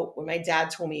 So when my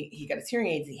dad told me he got his hearing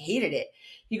aids, he hated it.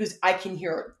 He goes, I can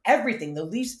hear everything, the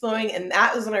leaves blowing. And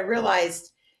that was when I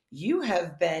realized you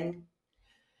have been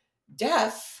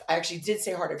deaf. I actually did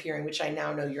say hard of hearing, which I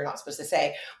now know you're not supposed to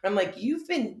say. But I'm like, you've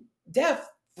been deaf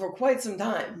for quite some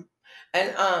time.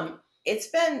 And it's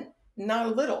been not a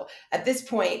little. At this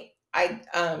point,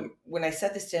 when I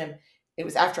said this to him, it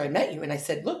was after I met you. And I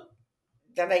said, look,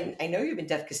 that I know you've been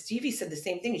deaf, because Stevie said the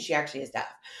same thing, and she actually is deaf.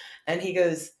 And he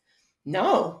goes,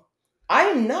 no, I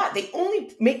am not. They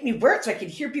only make me wear it so I can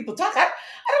hear people talk. I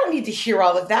don't need to hear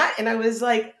all of that. And I was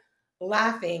like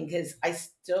laughing because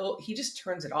he just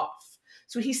turns it off.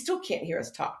 So he still can't hear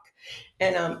us talk.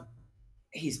 And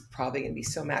he's probably going to be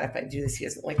so mad if I do this. He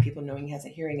doesn't like people knowing he has a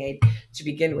hearing aid to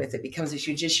begin with. It becomes a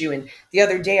huge issue. And the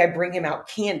other day I bring him out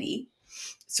candy.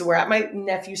 So we're at my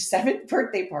nephew's 7th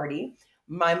birthday party.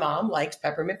 My mom likes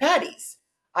peppermint patties.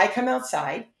 I come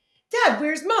outside. Dad,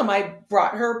 where's Mom? I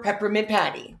brought her peppermint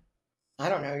patty. I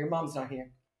don't know. Your mom's not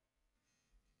here.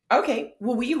 Okay.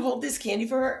 Well, will you hold this candy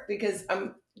for her? Because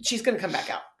she's going to come back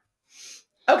out.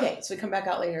 Okay. So we come back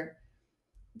out later.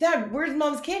 Dad, where's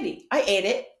Mom's candy? I ate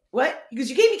it. What? He goes,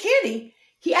 you gave me candy.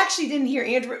 He actually didn't hear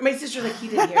Andrew. My sister's like, he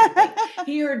didn't hear anything.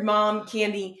 He heard Mom,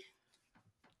 candy.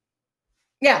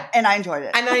 Yeah. And I enjoyed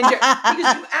it. And I enjoyed it.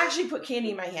 Because you actually put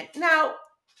candy in my hand. Now,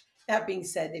 that being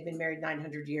said, they've been married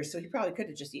 900 years, so he probably could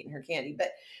have just eaten her candy.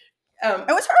 But it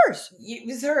was hers. It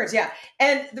was hers, yeah.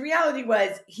 And the reality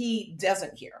was he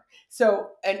doesn't hear. So,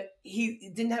 and he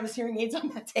didn't have his hearing aids on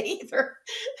that day either.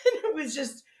 And it was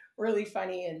just really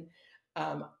funny. And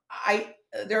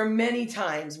there are many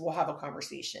times we'll have a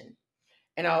conversation.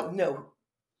 And I'll know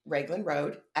Raglan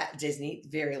Road at Disney,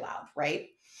 very loud, right?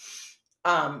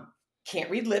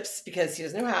 Can't read lips because he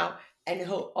doesn't know how. And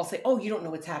I'll say, oh, you don't know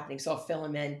what's happening. So I'll fill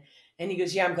him in. And he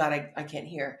goes, yeah, I'm glad I can't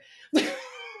hear.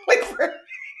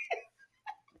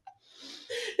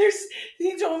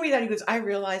 He told me that. He goes, I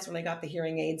realized when I got the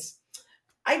hearing aids,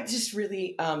 I just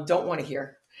really don't want to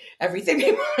hear everything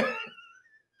people. And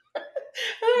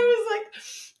I was like,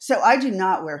 so I do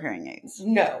not wear hearing aids.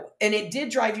 No. And it did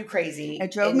drive you crazy.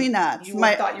 It drove me nuts. You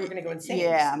thought you were going to go insane.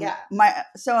 Yeah.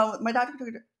 So my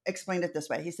doctor explained it this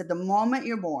way. He said, the moment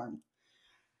you're born,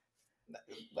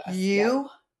 your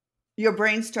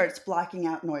brain starts blocking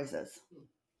out noises.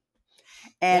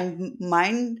 And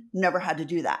mine never had to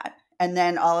do that. And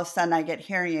then all of a sudden I get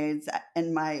hearing aids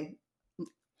in my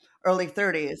early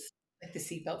 30s. Like the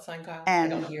seatbelt sign, Kyle.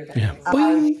 And I don't hear that. Yeah. noise.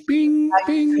 Bing, bing, I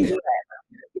couldn't bing. do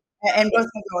it. And both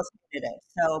my girls hated it.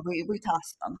 So we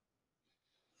tossed them.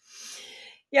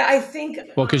 Yeah, I think.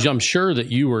 Well, because I'm sure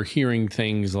that you were hearing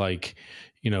things like,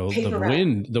 Paper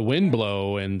route. the wind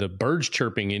blow and the birds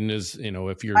chirping, and is,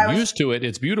 if you're I was- used to it,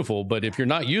 it's beautiful. But if you're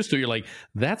not used to it, you're like,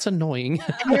 that's annoying.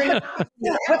 Yeah,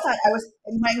 what's that?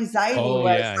 My anxiety Oh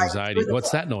was yeah, like, anxiety.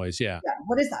 What's that noise? Yeah. Yeah,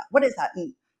 what is that? What is that?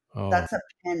 And Oh, that's a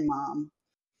pen, Mom.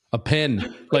 a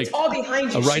pen, like It's all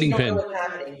behind you. a so writing you don't pen. know what's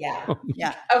happening. Yeah.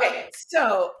 Yeah. Okay,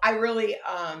 so I really,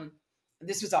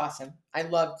 this was awesome. I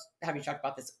loved having you talk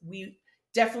about this. We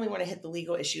definitely want to hit the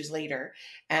legal issues later,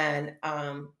 and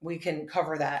we can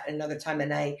cover that another time.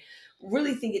 And I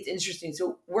really think it's interesting.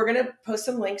 So we're going to post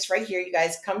some links right here. You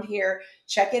guys come here,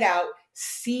 check it out,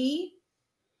 see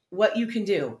what you can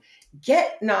do.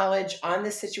 Get knowledge on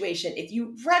this situation. If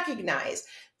you recognize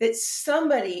that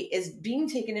somebody is being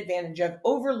taken advantage of,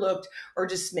 overlooked, or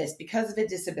dismissed because of a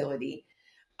disability,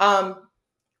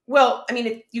 well, I mean,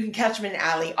 if you can catch them in an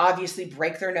alley, obviously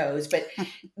break their nose, but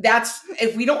that's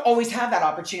if we don't always have that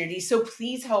opportunity. So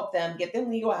please help them, get them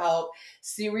legal help,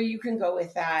 see where you can go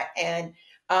with that. And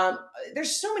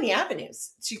there's so many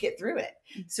avenues to get through it.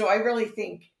 So I really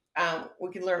think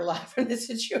we can learn a lot from this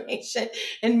situation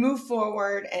and move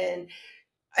forward. And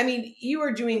I mean, you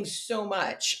are doing so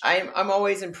much. I'm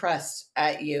always impressed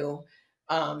at you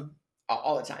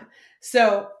all the time.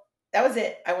 So that was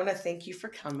it. I want to thank you for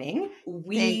coming.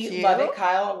 We love it,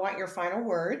 Kyle. I want your final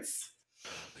words.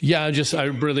 Yeah, I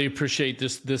really appreciate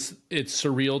this. It's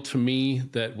surreal to me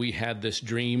that we had this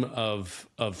dream of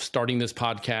starting this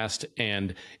podcast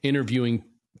and interviewing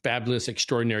fabulous,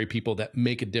 extraordinary people that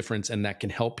make a difference and that can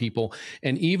help people.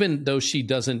 And even though she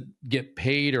doesn't get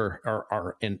paid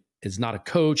or is not a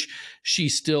coach, she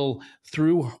still,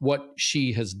 through what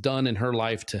she has done in her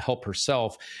life to help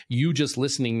herself, you just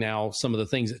listening now, some of the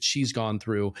things that she's gone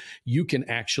through, you can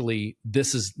actually,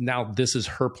 this is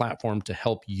her platform to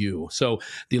help you. So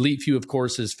the Elite Few, of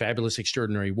course, is Fabulous,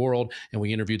 Extraordinary World, and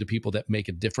we interview the people that make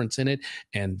a difference in it.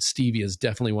 And Stevie is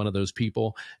definitely one of those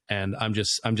people. And I'm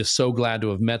just so glad to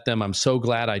have met them. I'm so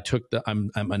glad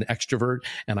I'm an extrovert,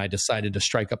 and I decided to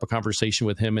strike up a conversation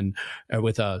with him and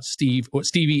with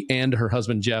Stevie and her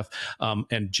husband, Jeff.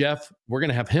 And Jeff, we're going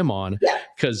to have him on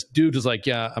because dude is like,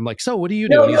 yeah. I'm like, so what do you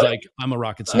do? And he's like, I'm a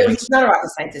rocket scientist. No, he's not a rocket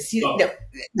scientist.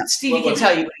 No, Stevie can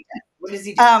tell you what he does. What does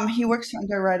he do? He works for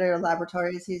Underwriter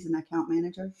Laboratories. He's an account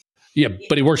manager. Yeah,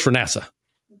 but he works for NASA.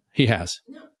 He has.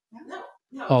 No.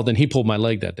 Oh, then he pulled my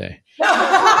leg that day.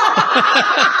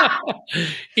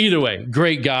 Either way,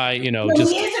 great guy. He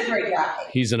is a great guy.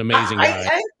 He's an amazing guy. I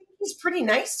think he's pretty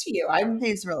nice to you.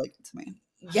 He's really good to me.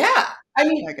 Yeah. I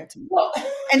mean, I get to me. well,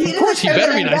 And he Of course, he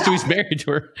better be nice to. He's married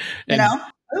to her. You know?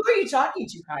 who are you talking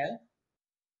to, Kyle?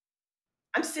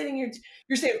 I'm sitting here.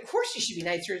 You're saying, of course, you should be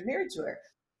nice. You're married to her.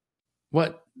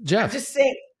 What, I'm Jeff? just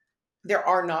saying, there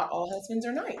are not all husbands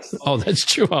are nice. Oh, that's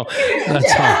true. Oh,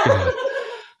 that's all.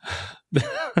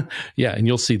 Yeah, and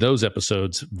you'll see those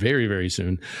episodes very, very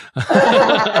soon. But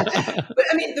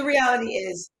I mean, the reality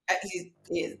is,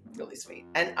 he is really sweet.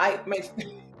 And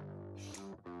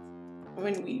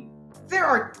there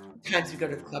are times we go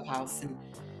to the clubhouse and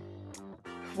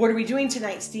what are we doing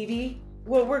tonight, Stevie?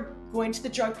 Well, we're going to the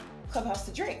drug clubhouse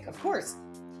to drink, of course.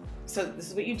 So this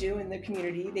is what you do in the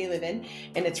community they live in,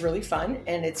 and it's really fun,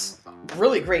 and it's a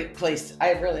really great place.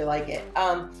 I really like it.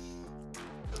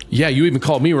 Yeah, you even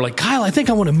called me. We're like, Kyle, I think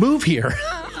I want to move here.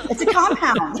 It's a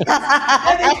compound.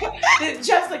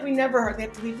 Jeff's like, we never heard they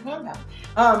have to leave the compound.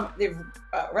 They have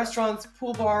restaurants,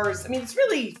 pool bars. I mean, it's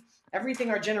really everything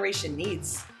our generation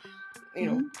needs.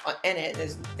 In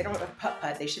it. They don't have a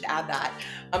putt-putt. They should add that.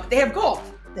 They have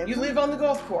golf. You live on the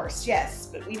golf course, yes,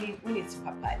 but we need some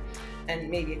putt-putt and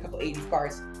maybe a couple 80s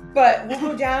bars. But we'll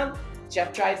go down.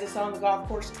 Jeff drives us on the golf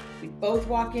course. We both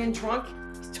walk in drunk.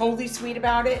 He's totally sweet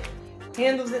about it.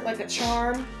 Handles it like a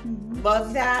charm.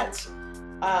 Love that.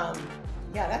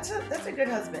 Yeah, that's a good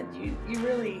husband. You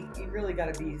really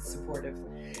got to be supportive.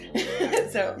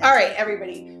 So, all right,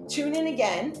 everybody, tune in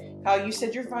again. Kyle, you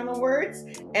said your final words.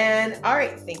 And all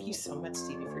right, thank you so much,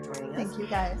 Stevie, for joining us. Thank you,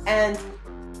 guys. And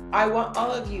I want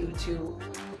all of you to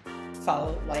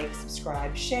follow, like,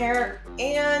 subscribe, share,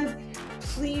 and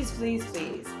please, please,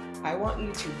 please, I want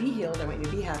you to be healed. I want you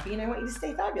to be happy, and I want you to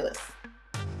stay fabulous.